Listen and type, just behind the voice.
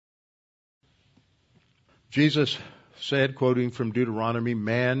Jesus said, quoting from Deuteronomy,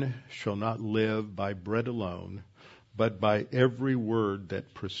 "Man shall not live by bread alone, but by every word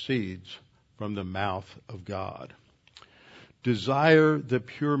that proceeds from the mouth of God." Desire the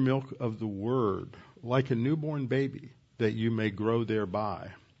pure milk of the Word, like a newborn baby, that you may grow thereby.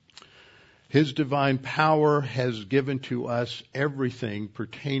 His divine power has given to us everything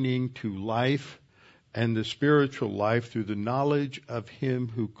pertaining to life and the spiritual life through the knowledge of Him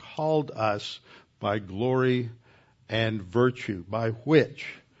who called us by glory and virtue, by which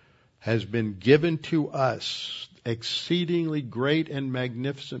has been given to us exceedingly great and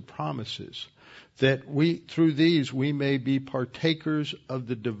magnificent promises, that through these we may be partakers of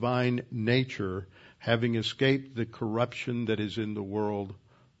the divine nature, having escaped the corruption that is in the world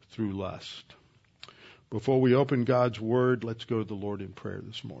through lust. Before we open God's Word, let's go to the Lord in prayer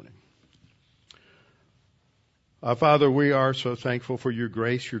this morning. Father, we are so thankful for your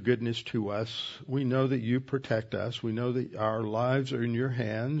grace, your goodness to us. We know that you protect us. We know that our lives are in your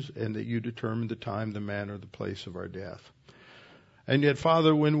hands and that you determine the time, the manner, the place of our death. And yet,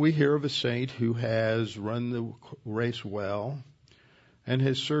 Father, when we hear of a saint who has run the race well and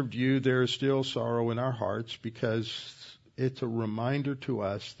has served you, there is still sorrow in our hearts, because it's a reminder to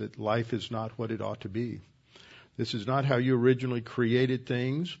us that life is not what it ought to be. This is not how you originally created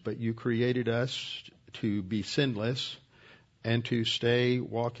things, but you created us to be sinless and to stay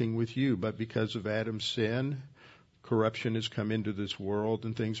walking with you. But because of Adam's sin, corruption has come into this world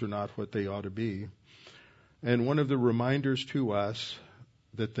and things are not what they ought to be. And one of the reminders to us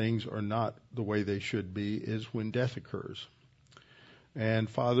that things are not the way they should be is when death occurs. And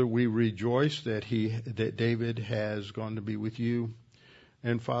Father, we rejoice that David has gone to be with you.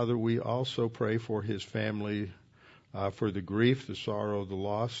 And Father, we also pray for his family, for the grief, the sorrow, the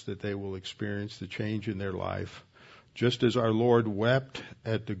loss that they will experience, the change in their life. Just as our Lord wept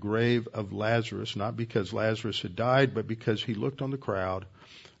at the grave of Lazarus, not because Lazarus had died, but because he looked on the crowd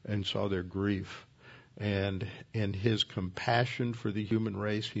and saw their grief. And in his compassion for the human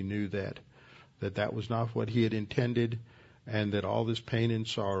race, he knew that was not what he had intended, and that all this pain and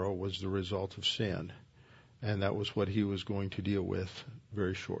sorrow was the result of sin. And that was what he was going to deal with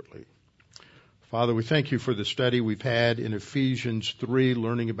very shortly. Father, we thank you for the study we've had in Ephesians 3,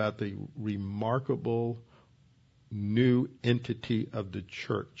 learning about the remarkable new entity of the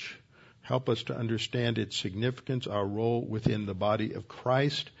church. Help us to understand its significance, our role within the body of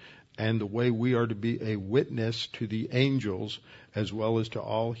Christ, and the way we are to be a witness to the angels as well as to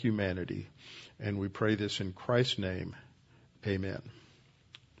all humanity. And we pray this in Christ's name. Amen.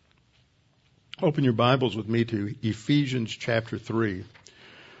 Open your Bibles with me to Ephesians chapter 3.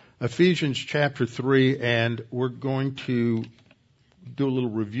 Ephesians chapter 3, and we're going to do a little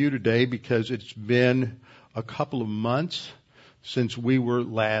review today because it's been a couple of months since we were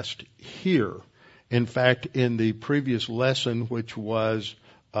last here. In fact, in the previous lesson, which was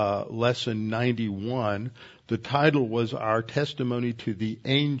lesson 91, the title was Our Testimony to the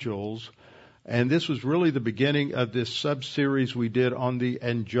Angels, and this was really the beginning of this sub-series we did on the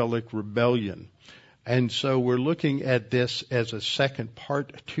angelic rebellion. And so we're looking at this as a second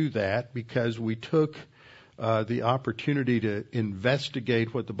part to that, because we took the opportunity to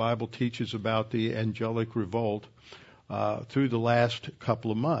investigate what the Bible teaches about the angelic revolt through the last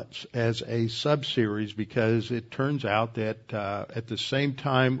couple of months as a sub-series, because it turns out that at the same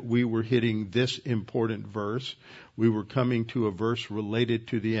time we were hitting this important verse, we were coming to a verse related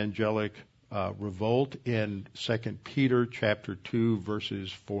to the angelic revolt in 2 Peter chapter 2,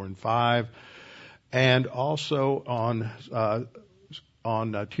 verses 4 and 5. And also on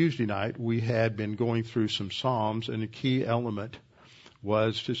Tuesday night, we had been going through some Psalms, and a key element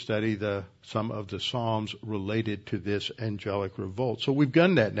was to study some of the Psalms related to this angelic revolt. So we've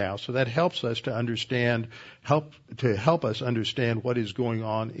done that now. So that helps us to help us understand what is going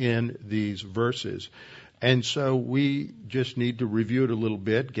on in these verses. And so we just need to review it a little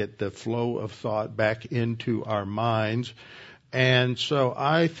bit, get the flow of thought back into our minds. And so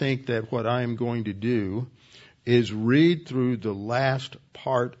I think that what I'm going to do is read through the last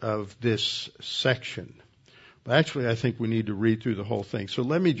part of this section. But actually, I think we need to read through the whole thing. So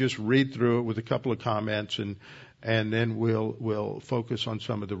let me just read through it with a couple of comments, and then we'll focus on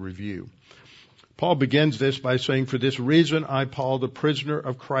some of the review. Paul begins this by saying, "For this reason I, Paul, the prisoner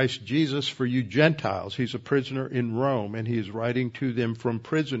of Christ Jesus, for you Gentiles." He's a prisoner in Rome, and he is writing to them from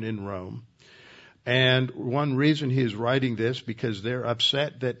prison in Rome. And one reason he is writing this, because they're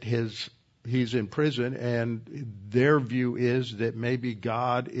upset that he's in prison, and their view is that maybe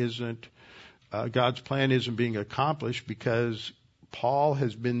God's plan isn't being accomplished because Paul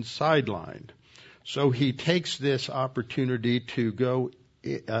has been sidelined. So he takes this opportunity to go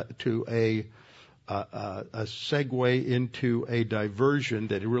to a segue into a diversion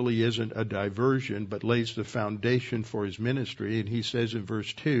that really isn't a diversion, but lays the foundation for his ministry. And he says in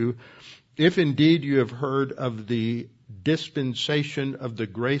verse 2, if indeed you have heard of the dispensation of the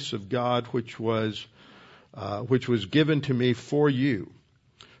grace of God which was given to me for you,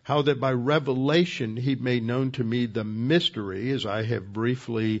 how that by revelation he made known to me the mystery, as I have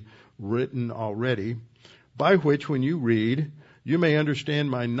briefly written already, by which when you read, you may understand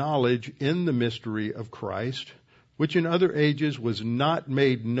my knowledge in the mystery of Christ, which in other ages was not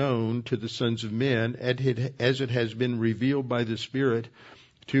made known to the sons of men, as it has been revealed by the Spirit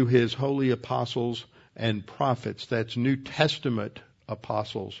to his holy apostles and prophets. That's New Testament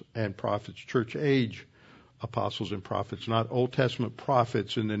apostles and prophets, church age apostles and prophets, not Old Testament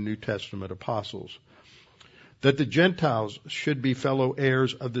prophets and then New Testament apostles. That the Gentiles should be fellow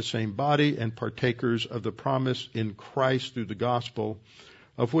heirs of the same body and partakers of the promise in Christ through the gospel,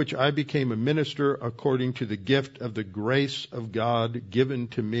 of which I became a minister according to the gift of the grace of God given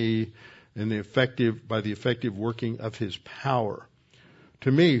to me by the effective working of his power.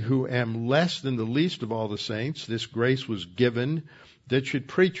 To me, who am less than the least of all the saints, this grace was given that should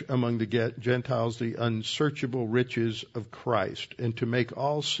preach among the Gentiles the unsearchable riches of Christ, and to make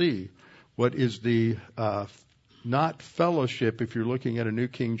all see what is the not fellowship, if you're looking at a New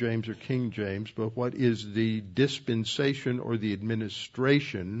King James or King James, but what is the dispensation or the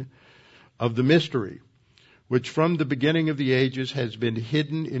administration of the mystery, which from the beginning of the ages has been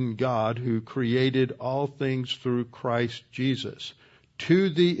hidden in God, who created all things through Christ Jesus,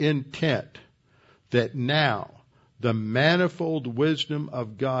 to the intent that now the manifold wisdom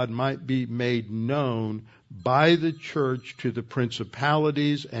of God might be made known by the church to the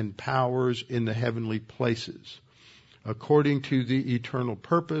principalities and powers in the heavenly places, according to the eternal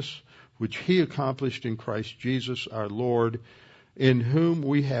purpose which he accomplished in Christ Jesus our Lord, in whom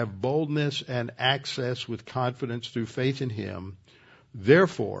we have boldness and access with confidence through faith in him.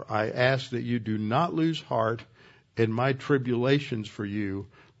 Therefore, I ask that you do not lose heart in my tribulations for you,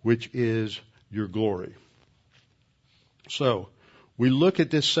 which is your glory. So, we look at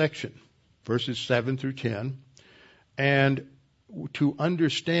this section, verses 7 through 10, and to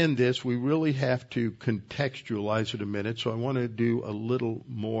understand this, we really have to contextualize it a minute, so I want to do a little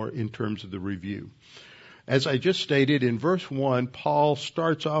more in terms of the review. As I just stated, in verse 1, Paul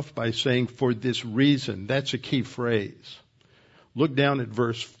starts off by saying, for this reason. That's a key phrase. Look down at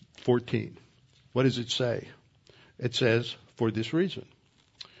verse 14. What does it say? It says, for this reason.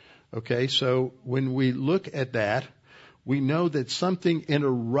 Okay, so when we look at that, we know that something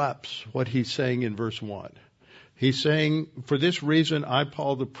interrupts what he's saying in verse 1. He's saying, for this reason, I,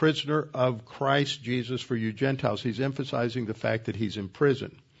 Paul, the prisoner of Christ Jesus for you Gentiles. He's emphasizing the fact that he's in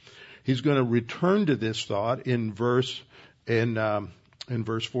prison. He's going to return to this thought in verse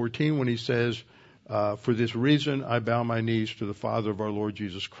 14 when he says, for this reason, I bow my knees to the Father of our Lord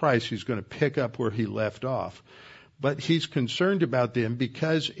Jesus Christ. He's going to pick up where he left off. But he's concerned about them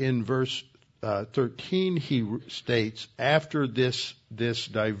because in verse 13 he states, after this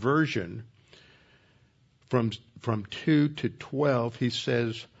diversion from 2 to 12, he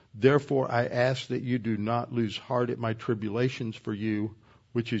says, therefore I ask that you do not lose heart at my tribulations for you,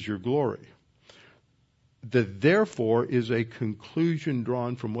 which is your glory. The therefore is a conclusion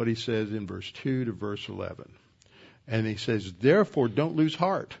drawn from what he says in verse 2 to verse 11. And he says, therefore don't lose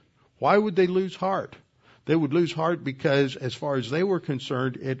heart. Why would they lose heart? They would lose heart because, as far as they were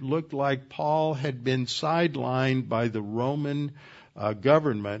concerned, it looked like Paul had been sidelined by the Roman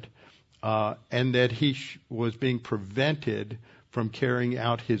government, and that he was being prevented from carrying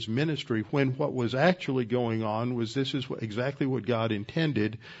out his ministry, when what was actually going on was this is exactly what God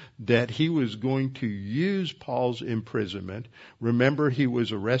intended, that he was going to use Paul's imprisonment. Remember, he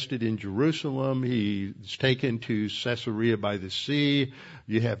was arrested in Jerusalem. He's taken to Caesarea by the sea.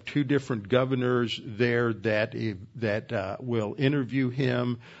 You have two different governors there that will interview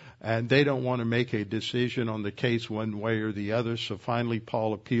him, and they don't want to make a decision on the case one way or the other. So finally,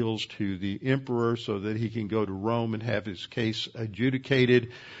 Paul appeals to the emperor so that he can go to Rome and have his case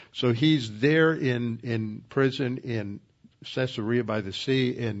adjudicated. So he's there in prison in Caesarea by the sea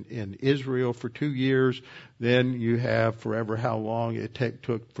in Israel for 2 years. Then you have forever how long it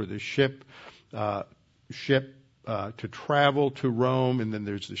took for the ship to travel to Rome, and then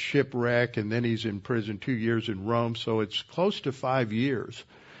there's the shipwreck, and then he's in prison 2 years in Rome. So it's close to 5 years.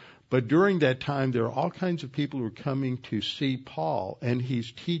 But during that time, there are all kinds of people who are coming to see Paul, and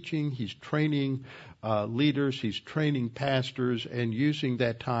he's teaching, he's training leaders, he's training pastors, and using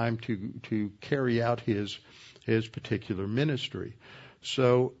that time to carry out his particular ministry.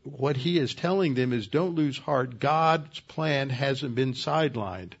 So what he is telling them is, don't lose heart. God's plan hasn't been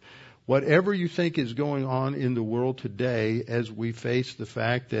sidelined. whatever you think is going on in the world today, as we face the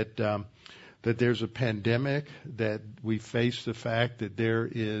fact that there's a pandemic, that we face the fact that there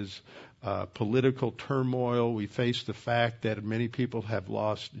is political turmoil, we face the fact that many people have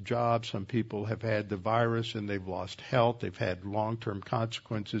lost jobs, some people have had the virus and they've lost health, they've had long-term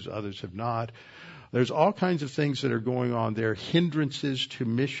consequences, others have not. There's all kinds of things that are going on there, hindrances to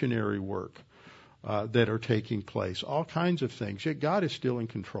missionary work that are taking place, all kinds of things. Yet God is still in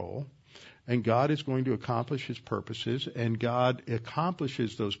control, and God is going to accomplish His purposes, and God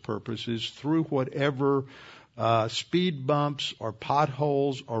accomplishes those purposes through whatever speed bumps or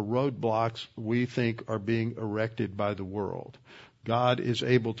potholes or roadblocks we think are being erected by the world. God is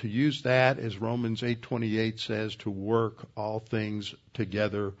able to use that, as Romans 8:28 says, to work all things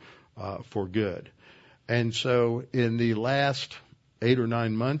together for good. And so in the last 8 or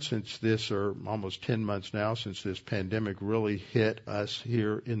 9 months since this, or almost 10 months now since this pandemic really hit us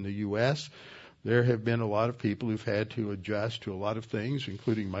here in the U.S., there have been a lot of people who've had to adjust to a lot of things,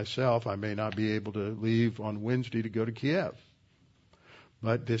 including myself. I may not be able to leave on Wednesday to go to Kiev.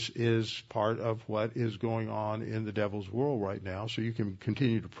 But this is part of what is going on in the devil's world right now. So you can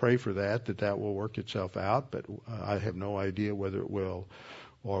continue to pray for that will work itself out. But I have no idea whether it will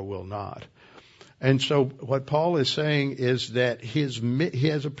or will not. And so what Paul is saying is that he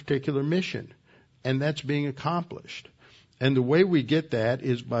has a particular mission, and that's being accomplished. And the way we get that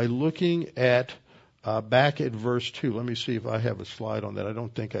is by looking at back at verse 2. Let me see if I have a slide on that. I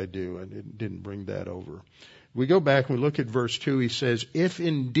don't think I do. I didn't bring that over. We go back and we look at verse 2. He says, if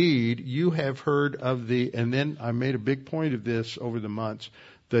indeed you have heard of and then I made a big point of this over the months,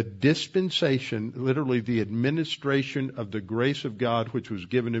 the dispensation, literally the administration of the grace of God which was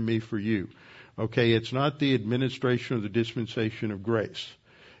given to me for you. Okay, it's not the administration of the dispensation of grace.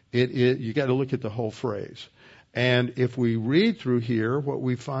 You got to look at the whole phrase. And if we read through here, what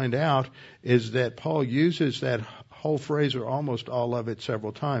we find out is that Paul uses that whole phrase, or almost all of it,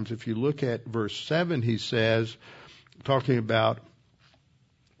 several times. If you look at verse 7, he says, talking about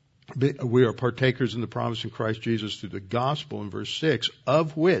we are partakers in the promise in Christ Jesus through the gospel, in verse 6,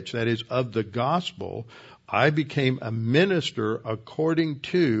 of which, that is, of the gospel, I became a minister according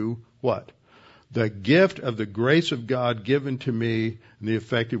to what? The gift of the grace of God given to me and the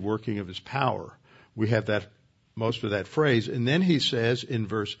effective working of His power. We have that, most of that phrase. And then he says in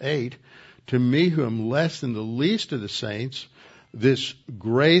verse 8, to me who am less than the least of the saints, this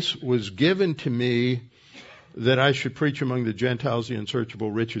grace was given to me that I should preach among the Gentiles the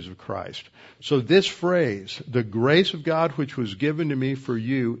unsearchable riches of Christ. So this phrase, the grace of God which was given to me for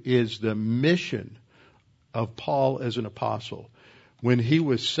you, is the mission of Paul as an apostle. When he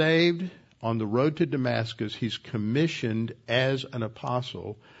was saved on the road to Damascus, he's commissioned as an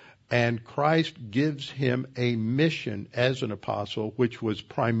apostle, and Christ gives him a mission as an apostle, which was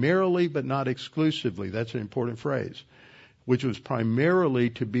primarily, but not exclusively, that's an important phrase, which was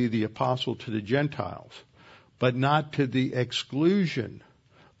primarily to be the apostle to the Gentiles, but not to the exclusion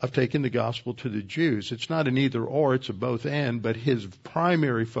of taking the gospel to the Jews. It's not an either or, it's a both and, but his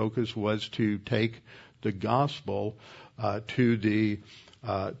primary focus was to take the gospel to the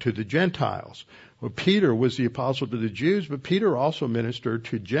Gentiles. Well, Peter was the apostle to the Jews, but Peter also ministered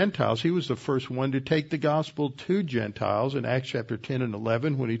to Gentiles. He was the first one to take the gospel to Gentiles in Acts chapter 10 and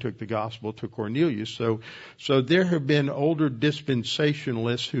 11 when he took the gospel to Cornelius. So there have been older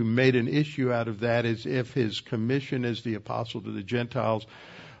dispensationalists who made an issue out of that, as if his commission as the apostle to the Gentiles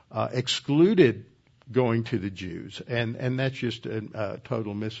excluded going to the Jews. And that's just a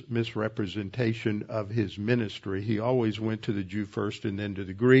total misrepresentation of his ministry. He always went to the Jew first and then to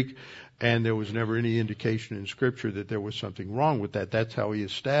the Greek, and there was never any indication in Scripture that there was something wrong with that. That's how he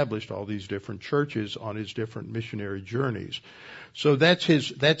established all these different churches on his different missionary journeys. So that's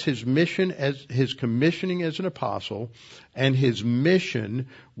his mission, as his commissioning as an apostle, and his mission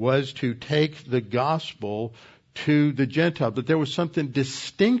was to take the gospel to the Gentile. But there was something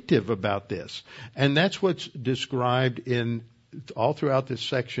distinctive about this. And that's what's described in all throughout this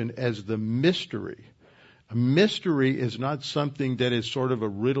section as the mystery. A mystery is not something that is sort of a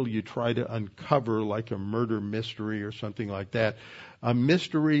riddle you try to uncover, like a murder mystery or something like that. A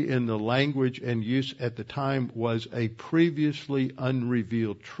mystery in the language and use at the time was a previously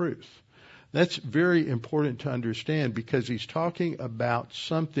unrevealed truth. That's very important to understand, because he's talking about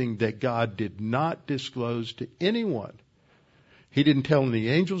something that God did not disclose to anyone. He didn't tell any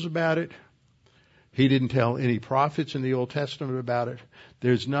angels about it. He didn't tell any prophets in the Old Testament about it.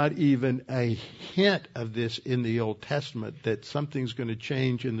 There's not even a hint of this in the Old Testament that something's going to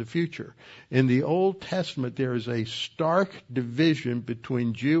change in the future. In the Old Testament, there is a stark division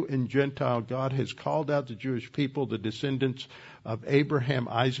between Jew and Gentile. God has called out the Jewish people, the descendants of Abraham,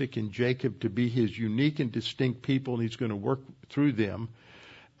 Isaac, and Jacob, to be his unique and distinct people, and he's going to work through them.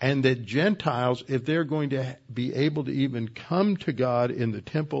 And that Gentiles, if they're going to be able to even come to God in the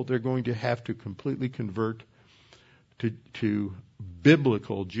temple, they're going to have to completely convert to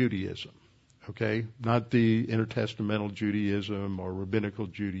biblical Judaism. Okay? Not the intertestamental Judaism or rabbinical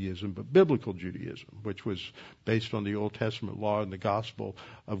Judaism, but biblical Judaism, which was based on the Old Testament law and the gospel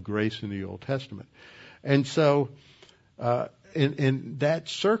of grace in the Old Testament. And so, in that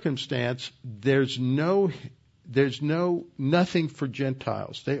circumstance, there's nothing for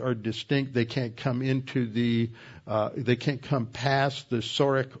Gentiles. They are distinct. They can't come they can't come past the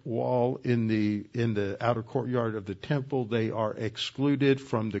Sorek wall in the outer courtyard of the temple. They are excluded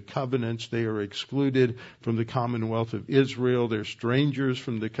from the covenants. They are excluded from the commonwealth of Israel. They're strangers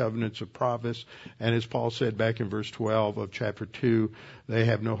from the covenants of promise. And as Paul said back in verse 12 of chapter 2, they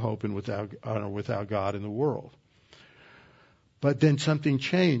have no hope and without God in the world. But then something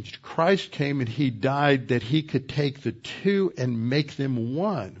changed. Christ came and he died that he could take the two and make them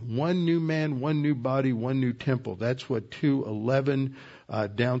one. One new man, one new body, one new temple. That's what 2:11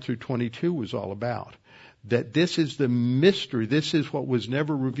 down through 22 was all about. That this is the mystery. This is what was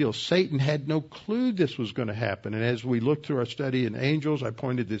never revealed. Satan had no clue this was going to happen. And as we look through our study in angels, I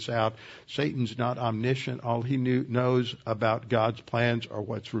pointed this out. Satan's not omniscient. All he knows about God's plans are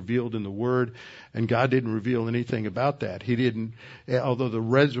what's revealed in the Word. And God didn't reveal anything about that. He didn't, although the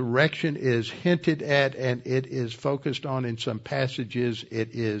resurrection is hinted at and it is focused on in some passages, it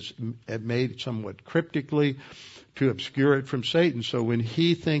is made somewhat cryptically to obscure it from Satan. So when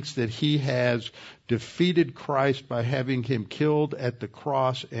he thinks that he has defeated Christ by having him killed at the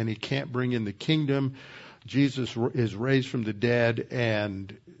cross and he can't bring in the kingdom, Jesus is raised from the dead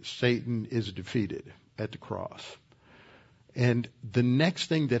and Satan is defeated at the cross. And the next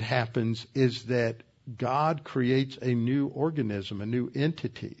thing that happens is that God creates a new organism, a new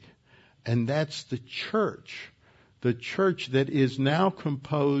entity, and that's the church. The church that is now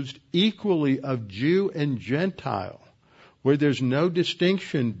composed equally of Jew and Gentile, where there's no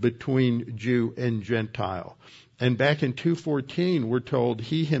distinction between Jew and Gentile. And back in 2:14, we're told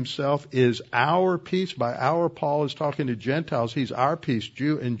he himself is our peace. By our, Paul is talking to Gentiles. He's our peace.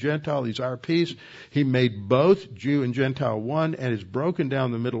 Jew and Gentile, he's our peace. He made both Jew and Gentile one and has broken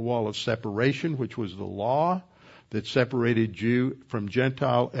down the middle wall of separation, which was the law that separated Jew from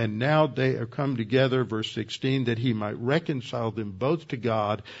Gentile, and now they are come together, verse 16, that he might reconcile them both to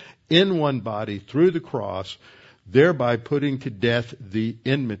God in one body through the cross, thereby putting to death the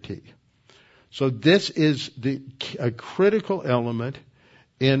enmity. So this is a critical element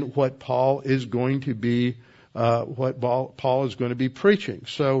in what Paul is going to be preaching.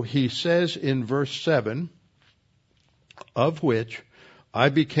 So he says in verse 7, of which I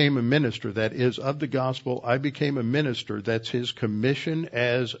became a minister, that is, of the gospel, I became a minister. That's his commission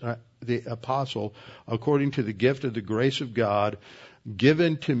as the apostle, according to the gift of the grace of God,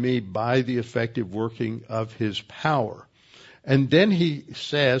 given to me by the effective working of his power. And then he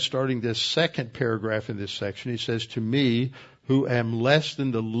says, starting this second paragraph in this section, he says, to me, who am less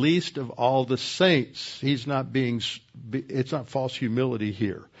than the least of all the saints. It's not false humility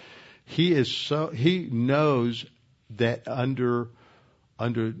here. He knows that under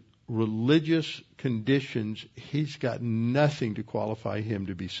religious conditions, he's got nothing to qualify him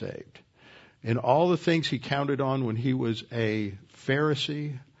to be saved. And all the things he counted on when he was a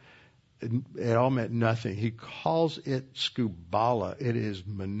Pharisee, it all meant nothing. He calls it skubala. It is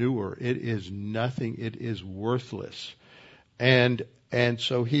manure. It is nothing. It is worthless. And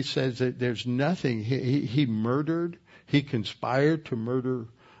so he says that there's nothing. He conspired to murder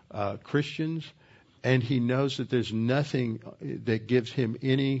Christians. And he knows that there's nothing that gives him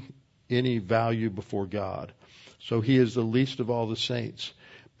any value before God. So he is the least of all the saints.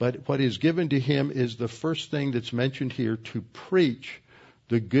 But what is given to him is the first thing that's mentioned here, to preach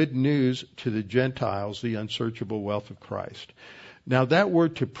the good news to the Gentiles, the unsearchable wealth of Christ. Now that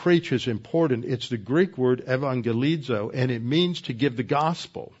word to preach is important. It's the Greek word evangelizo, and it means to give the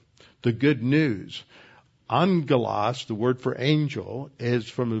gospel, the good news. Angelos, the word for angel, is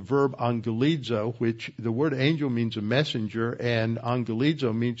from the verb angelizo, which the word angel means a messenger, and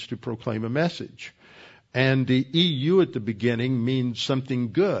angelizo means to proclaim a message. And the EU at the beginning means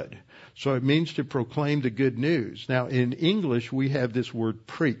something good. So it means to proclaim the good news. Now in English we have this word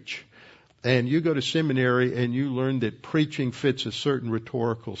preach. and you go to seminary and you learn that preaching fits a certain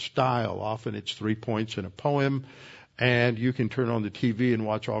rhetorical style. Often it's 3 points in a poem, and you can turn on the TV and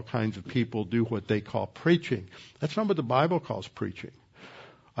watch all kinds of people do what they call preaching. That's not what the Bible calls preaching.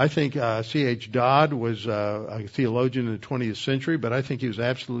 I think C.H. Dodd was a theologian in the 20th century, but I think he was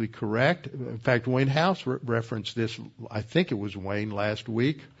absolutely correct. In fact, Wayne House referenced this, I think it was Wayne, last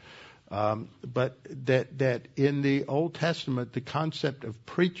week. But that in the Old Testament, the concept of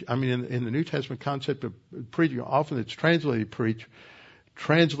in the New Testament, concept of preaching, often it's translated preach,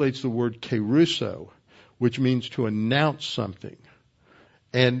 translates the word kerusso, which means to announce something.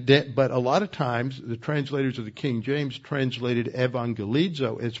 But a lot of times, the translators of the King James translated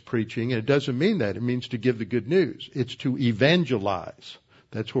evangelizo as preaching, and it doesn't mean that. It means to give the good news. It's to evangelize.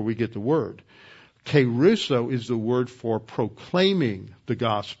 That's where we get the word. Kerusso is the word for proclaiming the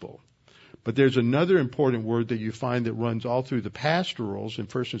gospel. But there's another important word that you find that runs all through the pastorals in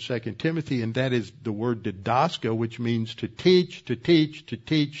 1 and 2 Timothy, and that is the word didasko, which means to teach,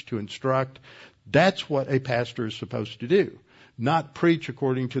 to instruct. That's what a pastor is supposed to do. Not preach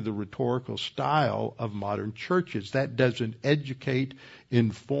according to the rhetorical style of modern churches. That doesn't educate,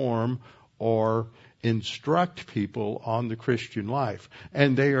 inform, or instruct people on the Christian life.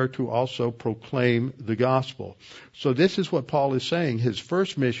 And they are to also proclaim the gospel. So this is what Paul is saying. His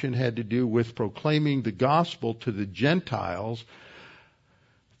first mission had to do with proclaiming the gospel to the Gentiles,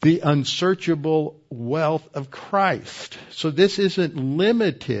 the unsearchable wealth of Christ. So this isn't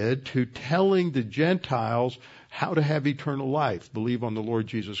limited to telling the Gentiles how to have eternal life. Believe on the Lord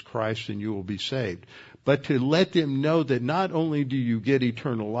Jesus Christ and you will be saved. But to let them know that not only do you get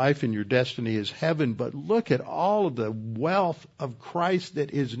eternal life and your destiny is heaven, but look at all of the wealth of Christ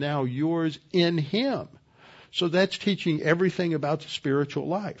that is now yours in Him. So that's teaching everything about the spiritual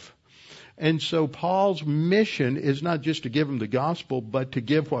life. And so Paul's mission is not just to give them the gospel, but to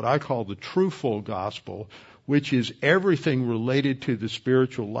give what I call the true full gospel, which is everything related to the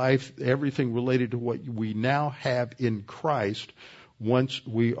spiritual life, everything related to what we now have in Christ once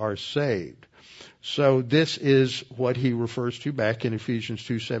we are saved. So this is what he refers to back in Ephesians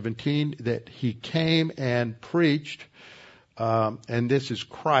 2:17, that he came and preached, and this is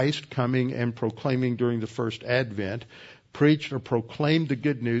Christ coming and proclaiming during the first advent, preached or proclaimed the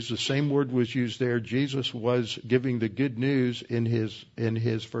good news. The same word was used there. Jesus was giving the good news in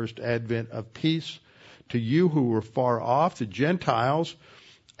his first advent of peace to you who were far off, the Gentiles,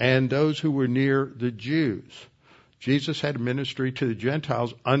 and those who were near, the Jews. Jesus had a ministry to the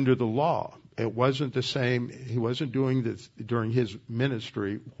Gentiles under the law. It wasn't the same. He wasn't doing this during his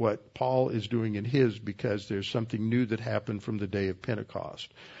ministry what Paul is doing in his, because there's something new that happened from the day of Pentecost.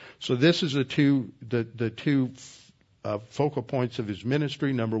 So this is the two focal points of his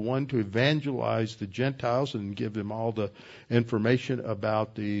ministry. Number one, to evangelize the Gentiles and give them all the information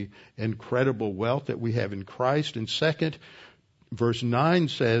about the incredible wealth that we have in Christ. And second, verse 9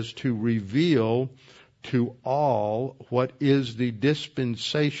 says to reveal to all what is the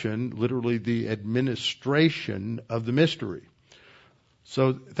dispensation, literally the administration of the mystery.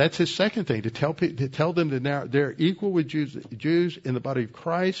 So that's his second thing, to tell them that now they're equal with Jews in the body of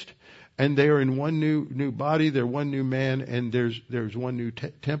Christ, and they are in one new body, they're one new man, and there's one new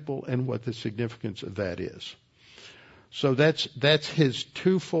temple, and what the significance of that is. So that's his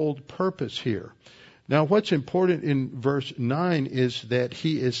twofold purpose here. Now, what's important in verse 9 is that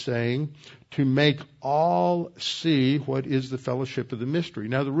he is saying to make all see what is the fellowship of the mystery.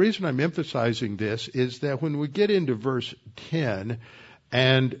 Now, the reason I'm emphasizing this is that when we get into verse 10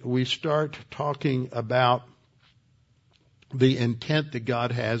 and we start talking about the intent that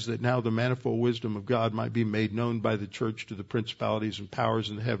God has, that now the manifold wisdom of God might be made known by the church to the principalities and powers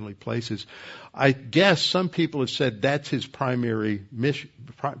in the heavenly places, I guess some people have said that's his primary mission,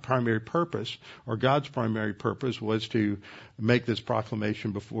 primary purpose, or God's primary purpose was to make this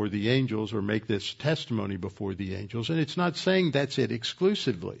proclamation before the angels, or make this testimony before the angels. And it's not saying that's it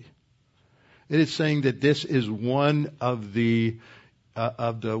exclusively. It is saying that this is one of the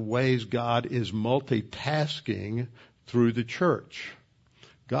ways God is multitasking through the church.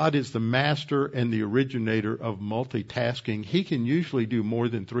 God is the master and the originator of multitasking. He can usually do more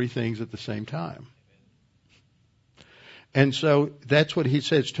than 3 things at the same time. And so that's what he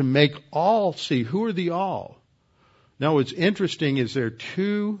says, to make all see. Who are the all? Now what's interesting is there are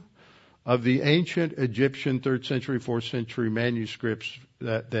 2 of the ancient Egyptian 3rd century, 4th century manuscripts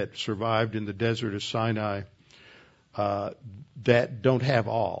that survived in the desert of Sinai that don't have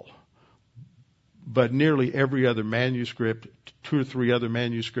all. But nearly every other manuscript, 2 or 3 other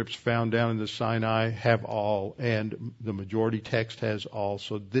manuscripts found down in the Sinai have all, and the majority text has all.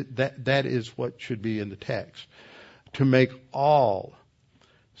 So that is what should be in the text. To make all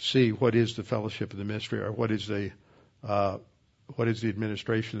see what is the fellowship of the mystery, or what is the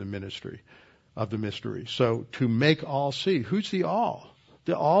administration of the ministry of the mystery. So to make all see. Who's the all?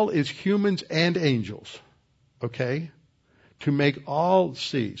 The all is humans and angels. Okay? To make all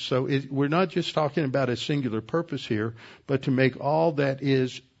see. So we're not just talking about a singular purpose here, but to make all that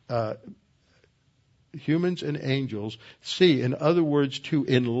is humans and angels see. In other words, to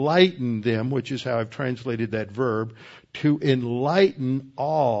enlighten them, which is how I've translated that verb, to enlighten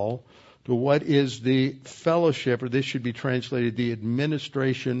all to what is the fellowship, or this should be translated the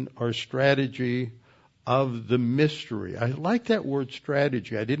administration or strategy of the mystery. I like that word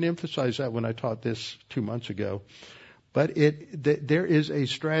strategy. I didn't emphasize that when I taught this 2 months ago. But there is a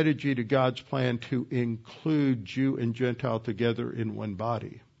strategy to God's plan to include Jew and Gentile together in one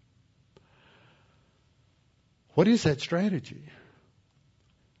body. What is that strategy?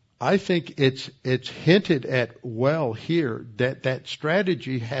 I think it's hinted at well here that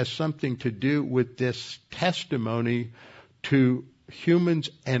strategy has something to do with this testimony to humans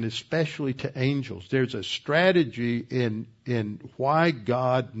and especially to angels. There's a strategy in why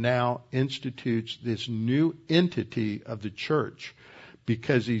God now institutes this new entity of the church,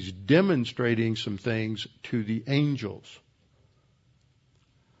 because he's demonstrating some things to the angels.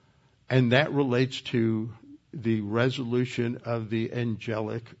 And that relates to the resolution of the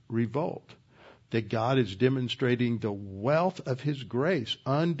angelic revolt. That God is demonstrating the wealth of his grace,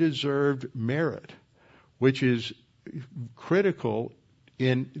 undeserved merit, which is critical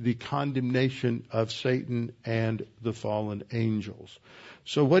in the condemnation of Satan and the fallen angels.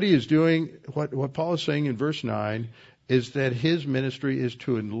 So what he is doing, what Paul is saying in verse 9, is that his ministry is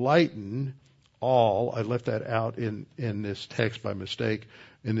to enlighten all. I left that out in this text by mistake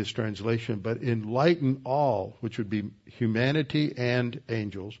in this translation, but enlighten all, which would be humanity and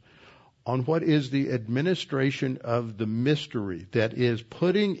angels, on what is the administration of the mystery, that is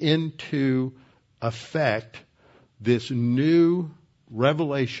putting into effect this new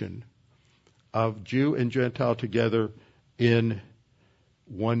revelation of Jew and Gentile together in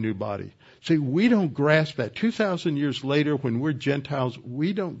one new body. See, we don't grasp that. 2,000 years later, when we're Gentiles,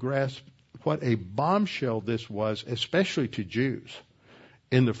 we don't grasp what a bombshell this was, especially to Jews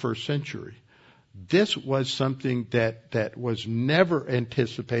in the first century. This was something that was never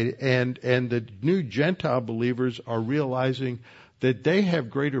anticipated, and the new Gentile believers are realizing that they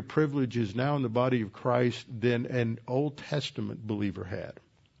have greater privileges now in the body of Christ than an Old Testament believer had.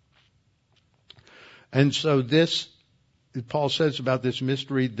 And so this, Paul says about this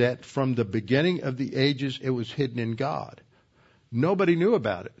mystery, that from the beginning of the ages it was hidden in God. Nobody knew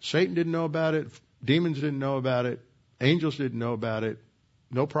about it. Satan didn't know about it. Demons didn't know about it. Angels didn't know about it.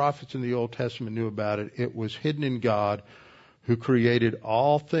 No prophets in the Old Testament knew about it. It was hidden in God, who created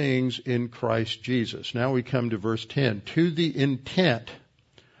all things in Christ Jesus. Now we come to verse 10. To the intent,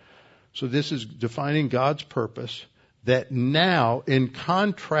 so this is defining God's purpose, that now, in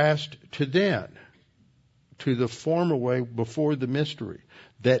contrast to then, to the former way before the mystery,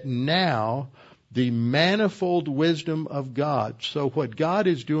 that now the manifold wisdom of God. So what God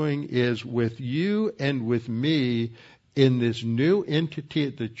is doing is, with you and with me in this new entity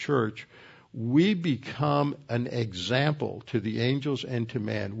at the church, we become an example to the angels and to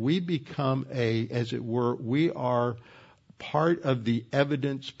man. We become as it were, we are part of the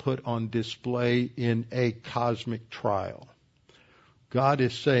evidence put on display in a cosmic trial. God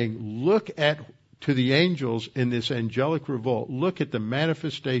is saying, look to the angels in this angelic revolt, look at the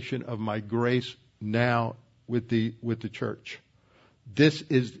manifestation of my grace now with the church. This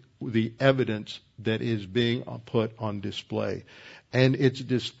is the evidence that is being put on display. And it's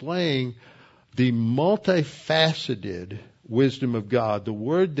displaying the multifaceted wisdom of God. The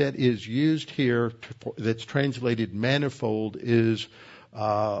word that is used here that's translated manifold is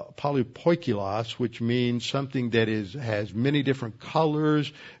polypoikilos, which means something that has many different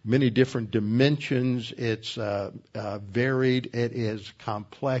colors, many different dimensions. It's varied. It is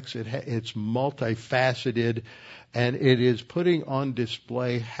complex. It's multifaceted, and it is putting on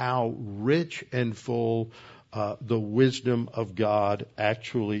display how rich and full the wisdom of God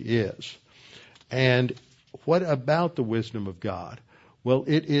actually is. And what about the wisdom of God? Well,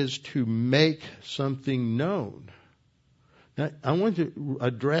 it is to make something known. Now, I want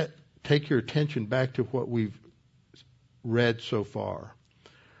to take your attention back to what we've read so far.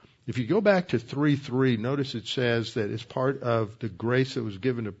 If you go back to 3:3, notice it says that as part of the grace that was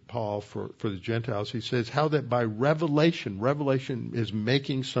given to Paul for the Gentiles, he says how that by revelation is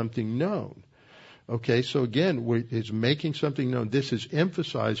making something known. Okay, so again, it's making something known. This is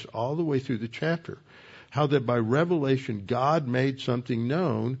emphasized all the way through the chapter. How that by revelation God made something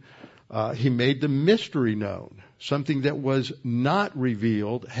known. He made the mystery known. Something that was not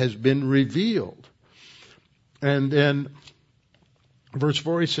revealed has been revealed. And then verse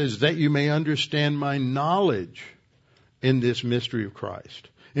 4 he says, that you may understand my knowledge in this mystery of Christ.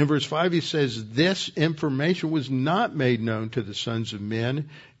 In verse 5 he says, this information was not made known to the sons of men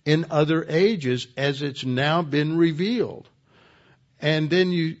in other ages as it's now been revealed. And then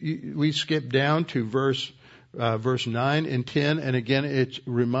we skip down to verse 9 and 10, and again it's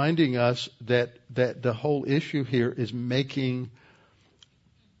reminding us that the whole issue here is making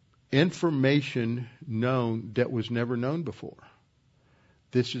information known that was never known before.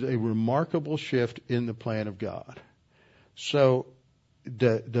 This is a remarkable shift in the plan of God. So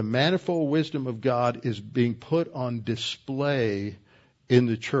the manifold wisdom of God is being put on display in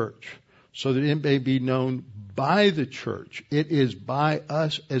the church so that it may be known by the church. It is by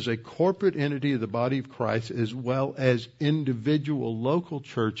us as a corporate entity of the body of Christ, as well as individual local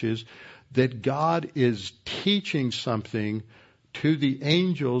churches, that God is teaching something to the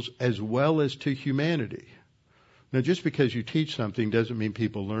angels as well as to humanity. Now, just because you teach something doesn't mean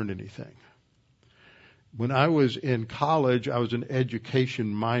people learn anything. When I was in college, I was an education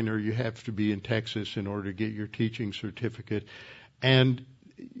minor. You have to be in Texas in order to get your teaching certificate. And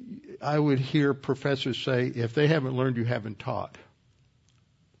I would hear professors say, if they haven't learned, you haven't taught.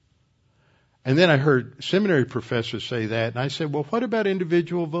 And then I heard seminary professors say that, and I said, well, what about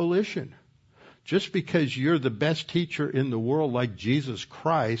individual volition? Just because you're the best teacher in the world like Jesus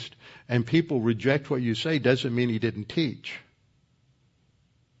Christ and people reject what you say doesn't mean he didn't teach.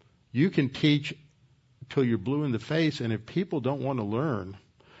 You can teach till you're blue in the face, and if people don't want to learn,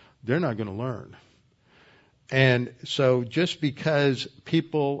 they're not going to learn. And so just because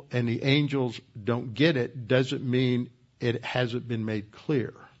people and the angels don't get it doesn't mean it hasn't been made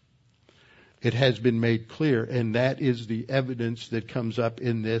clear. It has been made clear, and that is the evidence that comes up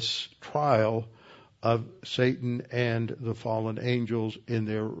in this trial of Satan and the fallen angels in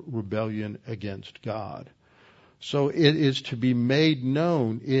their rebellion against God. So it is to be made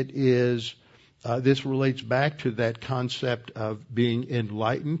known. It is, this relates back to that concept of being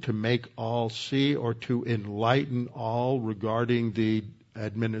enlightened, to make all see, or to enlighten all regarding the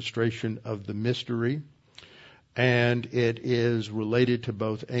administration of the mystery. And it is related to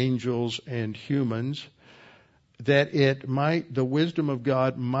both angels and humans, that the wisdom of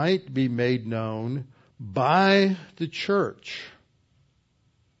God might be made known by the church.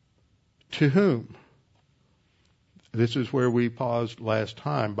 To whom? This is where we paused last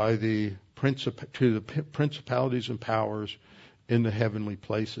time, by the principalities and powers in the heavenly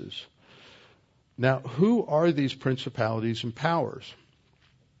places. Now, who are these principalities and powers?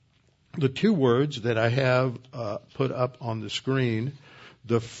 The two words that I have put up on the screen,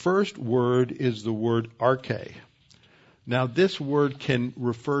 the first word is the word arche. Now, this word can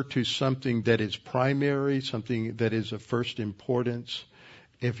refer to something that is primary, something that is of first importance.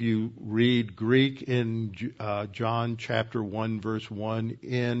 If you read Greek in John chapter 1, verse 1,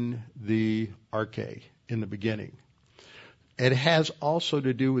 in the arche, in the beginning. It has also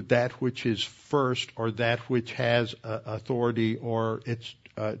to do with that which is first, or that which has authority, or it's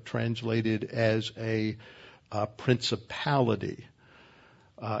translated as a principality.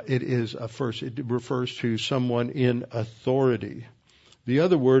 It is a first. It refers to someone in authority. The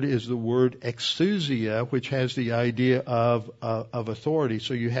other word is the word exousia, which has the idea of authority.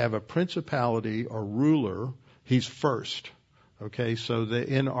 So you have a principality or ruler. He's first. Okay, so the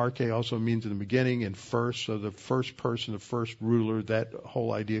in arche also means in the beginning and first. So the first person, the first ruler, that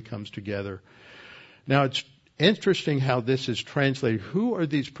whole idea comes together. Now it's interesting how this is translated. Who are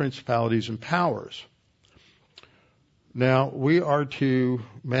these principalities and powers? Now, we are to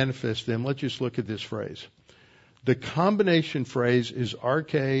manifest them. Let's just look at this phrase. The combination phrase is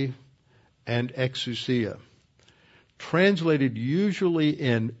arche and exousia, translated usually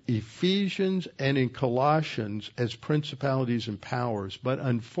in Ephesians and in Colossians as principalities and powers. But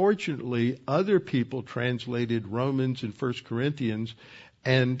unfortunately, other people translated Romans and 1 Corinthians,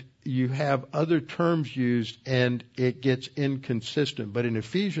 and you have other terms used, and it gets inconsistent. But in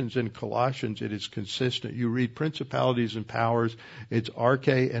Ephesians and Colossians, it is consistent. You read principalities and powers, it's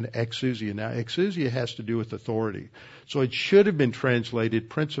arche and exousia. Now, exousia has to do with authority. So it should have been translated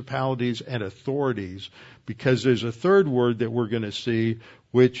principalities and authorities, because there's a third word that we're going to see,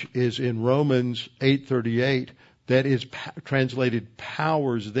 which is in Romans 8:38, that is translated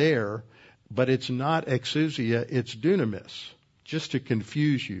powers there, but it's not exousia, it's dunamis. Just to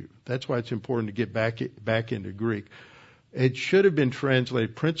confuse you. That's why it's important to get back into Greek. It should have been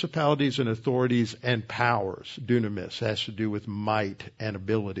translated principalities and authorities and powers. Dunamis has to do with might and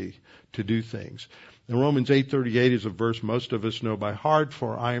ability to do things. And Romans 8:38 is a verse most of us know by heart,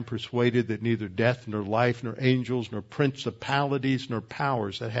 for I am persuaded that neither death nor life nor angels nor principalities nor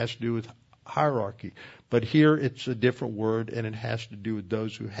powers, that has to do with hierarchy. But here it's a different word, and it has to do with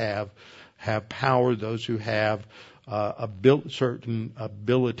those who have power, those who have certain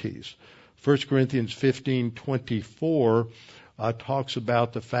abilities. 1 Corinthians 15:24 talks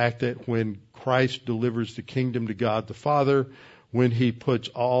about the fact that when Christ delivers the kingdom to God the Father, when he puts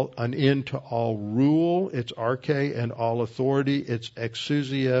an end to all rule, it's arche, and all authority, it's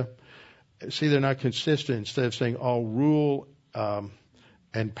exousia. See, they're not consistent. Instead of saying all rule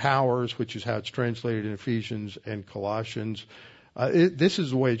and powers, which is how it's translated in Ephesians and Colossians, this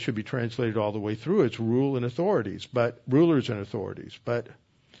is the way it should be translated all the way through. It's rule and authorities, but rulers and authorities, but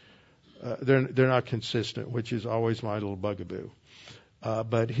they're not consistent, which is always my little bugaboo.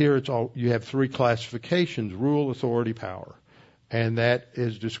 But here it's all, you have three classifications: rule, authority, power. And that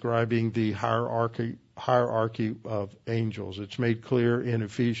is describing the hierarchy of angels. It's made clear in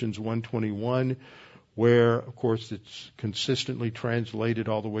Ephesians 1:21, where, of course, it's consistently translated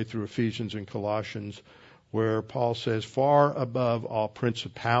all the way through Ephesians and Colossians, where Paul says, far above all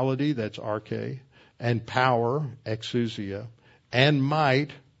principality, that's arche, and power, exousia, and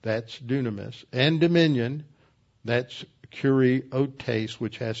might, that's dunamis, and dominion, that's kuriotes,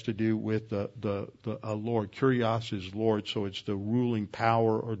 which has to do with the Lord. Kurios is Lord, so it's the ruling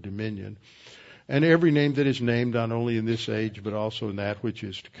power or dominion. And every name that is named, not only in this age, but also in that which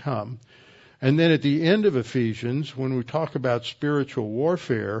is to come. And then at the end of Ephesians, when we talk about spiritual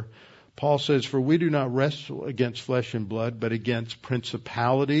warfare, Paul says, for we do not wrestle against flesh and blood, but against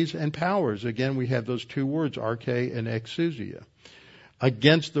principalities and powers. Again, we have those two words, arche and exousia.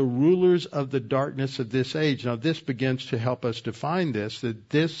 Against the rulers of the darkness of this age. Now, this begins to help us define this, that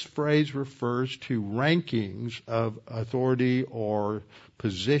this phrase refers to rankings of authority or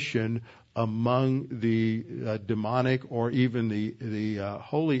position among the demonic or even the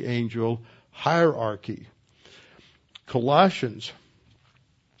holy angel hierarchy. Colossians,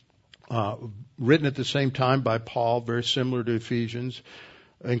 written at the same time by Paul, very similar to Ephesians.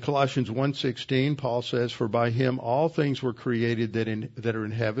 In Colossians 1:16, Paul says, for by him all things were created that are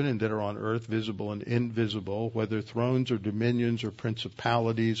in heaven and that are on earth, visible and invisible, whether thrones or dominions or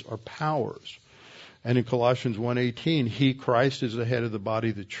principalities or powers. And in Colossians 1:18, he, Christ, is the head of the body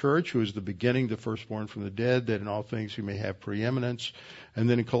of the church, who is the beginning, the firstborn from the dead, that in all things he may have preeminence. And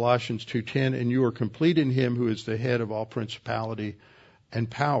then in Colossians 2:10, and you are complete in him who is the head of all principality and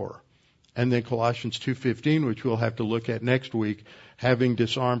power. And then Colossians 2:15, which we'll have to look at next week, having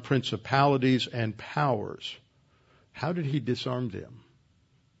disarmed principalities and powers. How did he disarm them?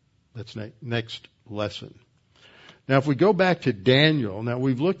 That's next lesson. Now, if we go back to Daniel, now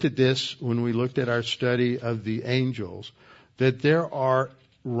we've looked at this when we looked at our study of the angels, that there are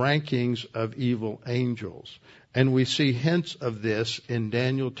rankings of evil angels. And we see hints of this in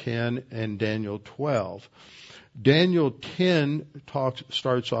Daniel 10 and Daniel 12. Daniel 10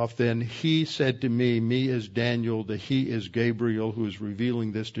 starts off then, he said to me is Daniel, the he is Gabriel who is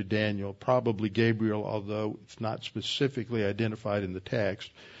revealing this to Daniel, probably Gabriel, although it's not specifically identified in the text.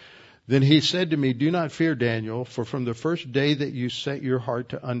 Then he said to me, do not fear, Daniel, for from the first day that you set your heart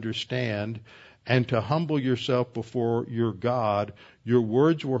to understand and to humble yourself before your God, your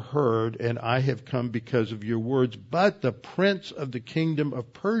words were heard, and I have come because of your words. But the prince of the kingdom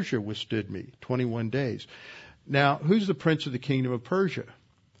of Persia withstood me 21 days. Now, who's the prince of the kingdom of Persia?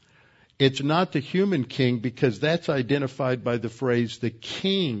 It's not the human king, because that's identified by the phrase the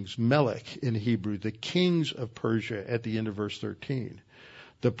kings, melech in Hebrew, the kings of Persia at the end of verse 13.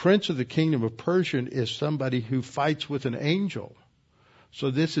 The prince of the kingdom of Persia is somebody who fights with an angel. So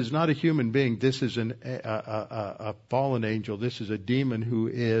this is not a human being. This is a fallen angel. This is a demon who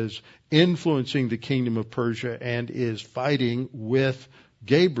is influencing the kingdom of Persia and is fighting with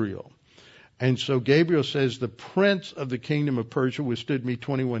Gabriel. And so Gabriel says, the prince of the kingdom of Persia withstood me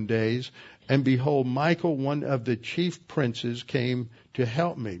 21 days. And behold, Michael, one of the chief princes, came to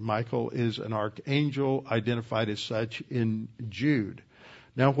help me. Michael is an archangel identified as such in Jude.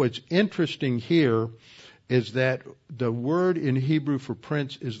 Now, what's interesting here is that the word in Hebrew for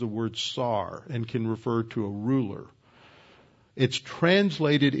prince is the word sar and can refer to a ruler. It's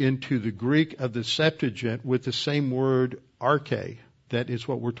translated into the Greek of the Septuagint with the same word arche. That is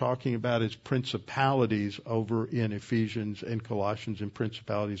what we're talking about as principalities over in Ephesians and Colossians, and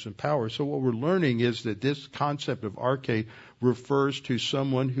principalities and powers. So what we're learning is that this concept of arche refers to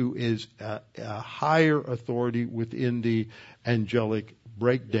someone who is a higher authority within the angelic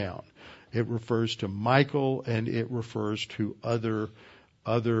breakdown. It refers to Michael, and it refers to other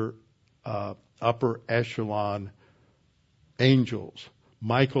upper echelon angels.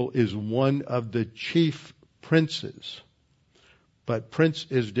 Michael is one of the chief princes. But prince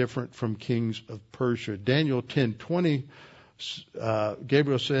is different from kings of Persia. Daniel 10:20,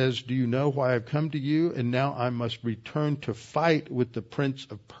 Gabriel says, "Do you know why I've come to you? And now I must return to fight with the prince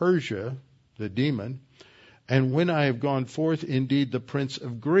of Persia," the demon. "And when I have gone forth, indeed, the prince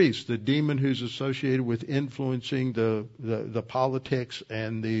of Greece," the demon who's associated with influencing the politics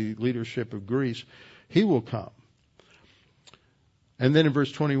and the leadership of Greece, "he will come." And then in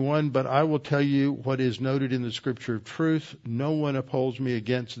verse 21, "But I will tell you what is noted in the scripture of truth. No one upholds me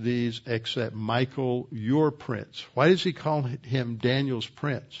against these except Michael, your prince." Why does he call him Daniel's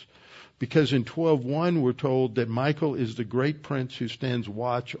prince? Because in 12:1 we're told that Michael is the great prince who stands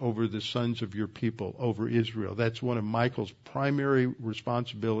watch over the sons of your people, over Israel. That's one of Michael's primary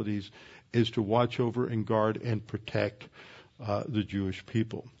responsibilities, is to watch over and guard and protect the Jewish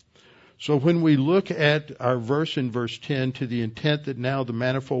people. So when we look at our verse in verse 10, "To the intent that now the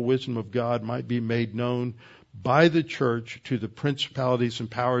manifold wisdom of God might be made known by the church to the principalities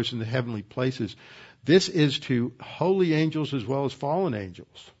and powers in the heavenly places," this is to holy angels as well as fallen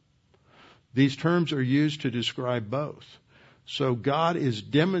angels. These terms are used to describe both. So God is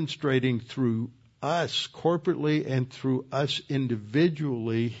demonstrating through us corporately and through us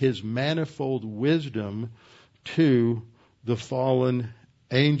individually His manifold wisdom to the fallen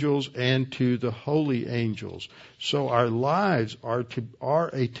angels and to the holy angels. So our lives are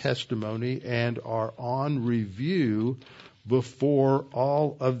a testimony and are on review before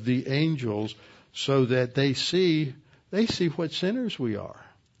all of the angels, so that they see what sinners we are,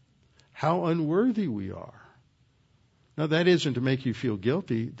 how unworthy we are. Now that isn't to make you feel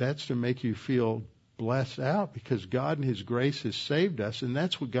guilty, that's to make you feel blessed out, because God in His grace has saved us, and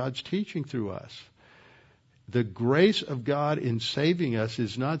that's what God's teaching through us. The grace of God in saving us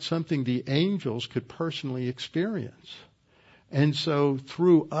is not something the angels could personally experience. And so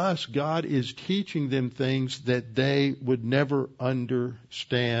through us, God is teaching them things that they would never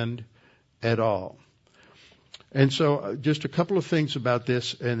understand at all. And so just a couple of things about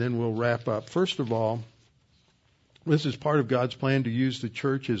this, and then we'll wrap up. First of all, this is part of God's plan to use the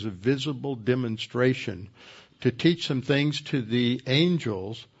church as a visible demonstration to teach some things to the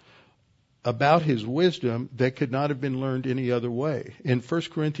angels about His wisdom that could not have been learned any other way. In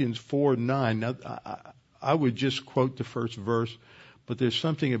 1 Corinthians 4:9, now I would just quote the first verse, but there's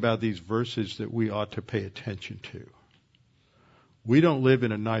something about these verses that we ought to pay attention to. We don't live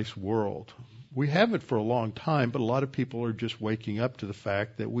in a nice world. We haven't for a long time, but a lot of people are just waking up to the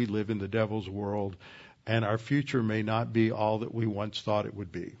fact that we live in the devil's world, and our future may not be all that we once thought it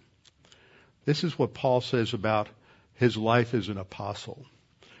would be. This is what Paul says about his life as an apostle.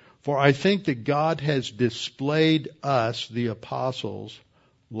 "For I think that God has displayed us, the apostles,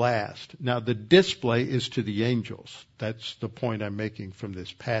 last." Now the display is to the angels. That's the point I'm making from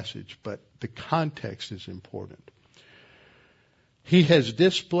this passage, but the context is important. He has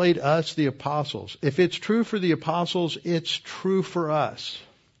displayed us, the apostles. If it's true for the apostles, it's true for us,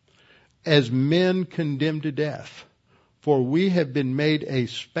 as men condemned to death. For we have been made a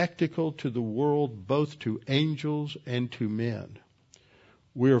spectacle to the world, both to angels and to men.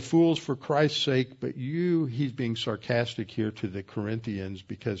 We are fools for Christ's sake, but you, he's being sarcastic here to the Corinthians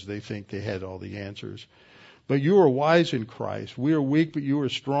because they think they had all the answers. "But you are wise in Christ. We are weak, but you are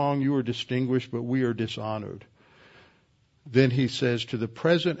strong. You are distinguished, but we are dishonored." Then he says, "To the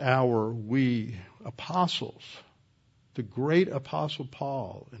present hour, we apostles," the great apostle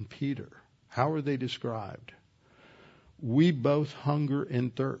Paul and Peter, how are they described? "We both hunger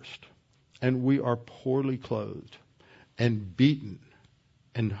and thirst, and we are poorly clothed, and beaten,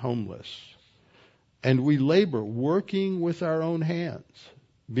 and homeless. And we labor, working with our own hands.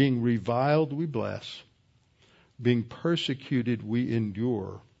 Being reviled, we bless. Being persecuted, we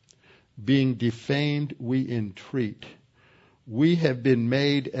endure. Being defamed, we entreat. We have been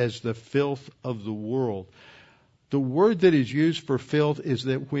made as the filth of the world." The word that is used for filth is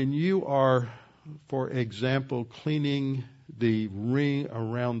that when you are, for example, cleaning the ring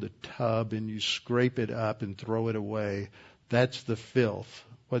around the tub and you scrape it up and throw it away, that's the filth.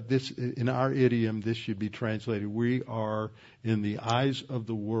 What this, in our idiom, this should be translated, we are, in the eyes of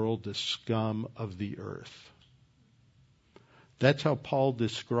the world, the scum of the earth. That's how Paul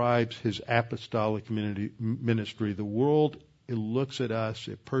describes his apostolic ministry. The world, it looks at us,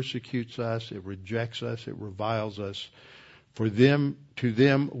 it persecutes us, it rejects us, it reviles us. To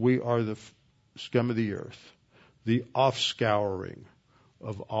them, we are the scum of the earth, the offscouring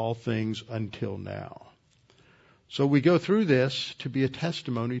of all things until now. So we go through this to be a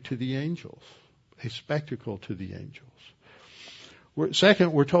testimony to the angels, a spectacle to the angels.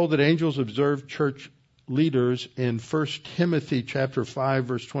 Second, we're told that angels observe church leaders in 1 Timothy chapter 5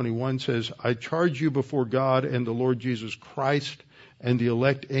 verse 21 says, I charge you before God and the Lord Jesus Christ and the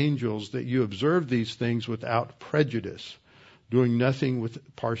elect angels that you observe these things without prejudice, doing nothing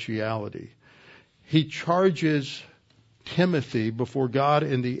with partiality. He charges Timothy before God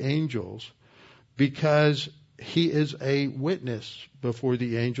and the angels because he is a witness before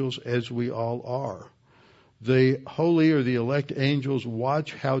the angels, as we all are. The holy or the elect angels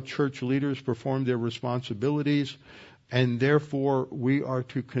watch how church leaders perform their responsibilities, and therefore we are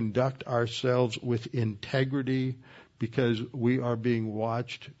to conduct ourselves with integrity because we are being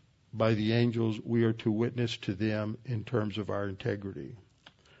watched by the angels. We are to witness to them in terms of our integrity.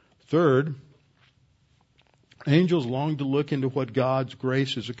 Third, angels long to look into what God's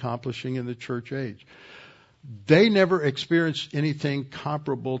grace is accomplishing in the church age. They never experienced anything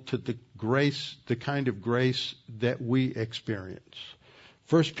comparable to the grace, the kind of grace that we experience.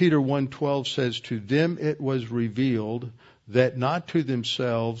 1 Peter 1:12 says, to them it was revealed that not to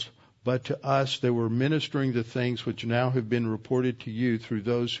themselves, but to us they were ministering the things which now have been reported to you through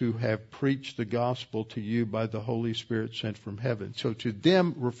those who have preached the gospel to you by the Holy Spirit sent from heaven. So to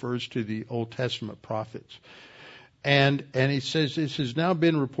them refers to the Old Testament prophets. And he says, this has now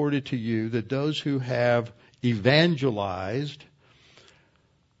been reported to you that those who have evangelized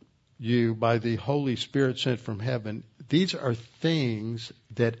you by the Holy Spirit sent from heaven, these are things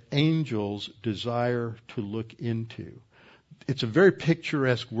that angels desire to look into. It's a very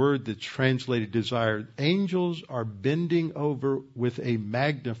picturesque word that's translated desire. Angels are bending over with a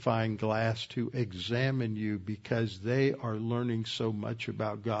magnifying glass to examine you because they are learning so much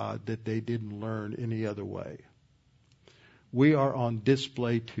about God that they didn't learn any other way. We are on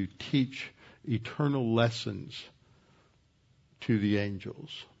display to teach eternal lessons to the angels.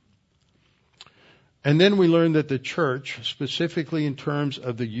 And then we learn that the church, specifically in terms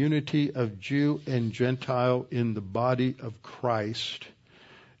of the unity of Jew and Gentile in the body of Christ,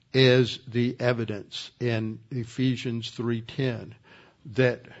 is the evidence in Ephesians 3:10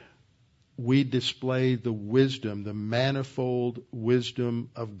 that we display the wisdom, the manifold wisdom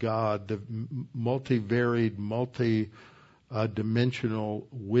of God, the multivaried, multi-dimensional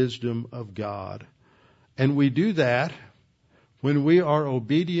wisdom of God. And we do that when we are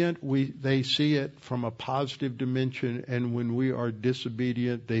obedient, they see it from a positive dimension, and when we are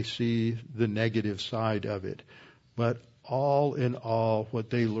disobedient, they see the negative side of it. But all in all, what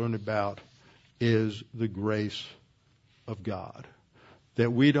they learn about is the grace of God.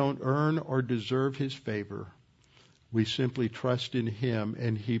 That we don't earn or deserve His favor. We simply trust in Him,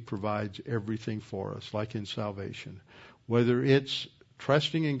 and He provides everything for us, like in salvation. Whether it's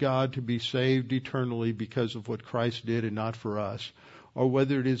trusting in God to be saved eternally because of what Christ did and not for us, or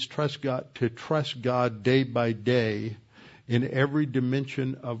whether it is trust God day by day in every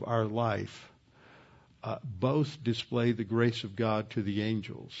dimension of our life, both display the grace of God to the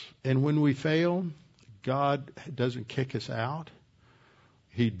angels. And when we fail, God doesn't kick us out.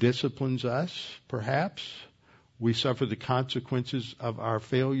 He disciplines us, perhaps. We suffer the consequences of our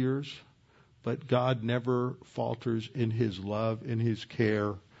failures. But God never falters in His love, in His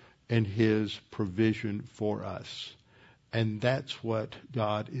care, and His provision for us. And that's what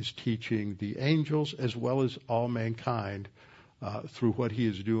God is teaching the angels as well as all mankind through what He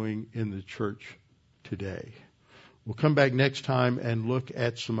is doing in the church today. We'll come back next time and look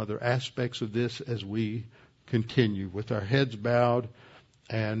at some other aspects of this as we continue with our heads bowed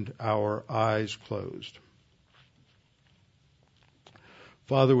and our eyes closed.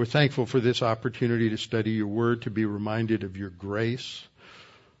 Father, we're thankful for this opportunity to study your word, to be reminded of your grace.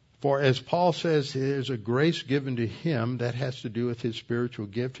 For as Paul says, there's a grace given to him that has to do with his spiritual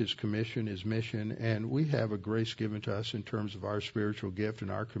gift, his commission, his mission, and we have a grace given to us in terms of our spiritual gift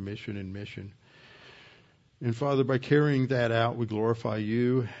and our commission and mission. And Father, by carrying that out, we glorify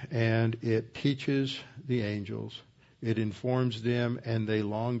you, and it teaches the angels. It informs them, and they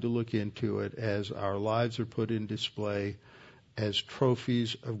long to look into it as our lives are put in display as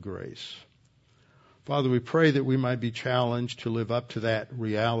trophies of grace. Father, we pray that we might be challenged to live up to that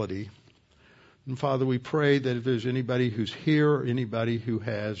reality. And Father, we pray that if there's anybody who's here or anybody who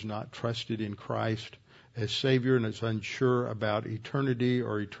has not trusted in Christ as Savior and is unsure about eternity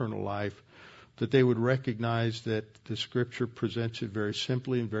or eternal life, that they would recognize that the Scripture presents it very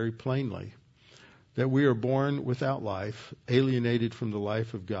simply and very plainly, that we are born without life, alienated from the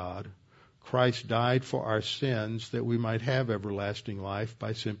life of God. Christ died for our sins that we might have everlasting life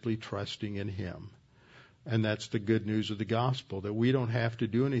by simply trusting in Him. And that's the good news of the gospel, that we don't have to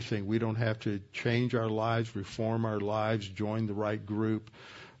do anything. We don't have to change our lives, reform our lives, join the right group.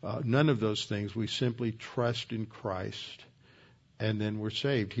 None of those things. We simply trust in Christ and then we're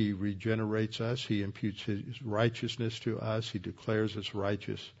saved. He regenerates us. He imputes His righteousness to us. He declares us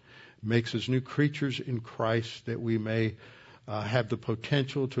righteous, makes us new creatures in Christ, that we may have the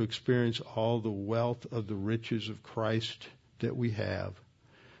potential to experience all the wealth of the riches of Christ that we have.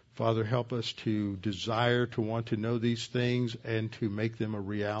 Father, help us to desire to want to know these things and to make them a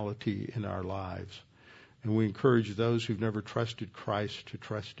reality in our lives. And we encourage those who've never trusted Christ to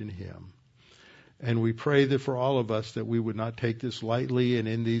trust in Him. And we pray that for all of us, that we would not take this lightly, and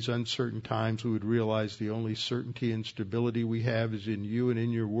in these uncertain times we would realize the only certainty and stability we have is in You and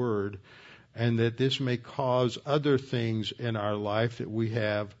in Your Word, and that this may cause other things in our life that we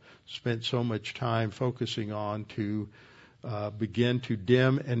have spent so much time focusing on to begin to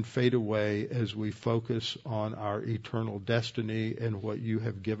dim and fade away as we focus on our eternal destiny and what You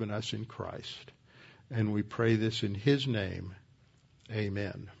have given us in Christ. And we pray this in His name.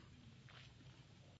 Amen.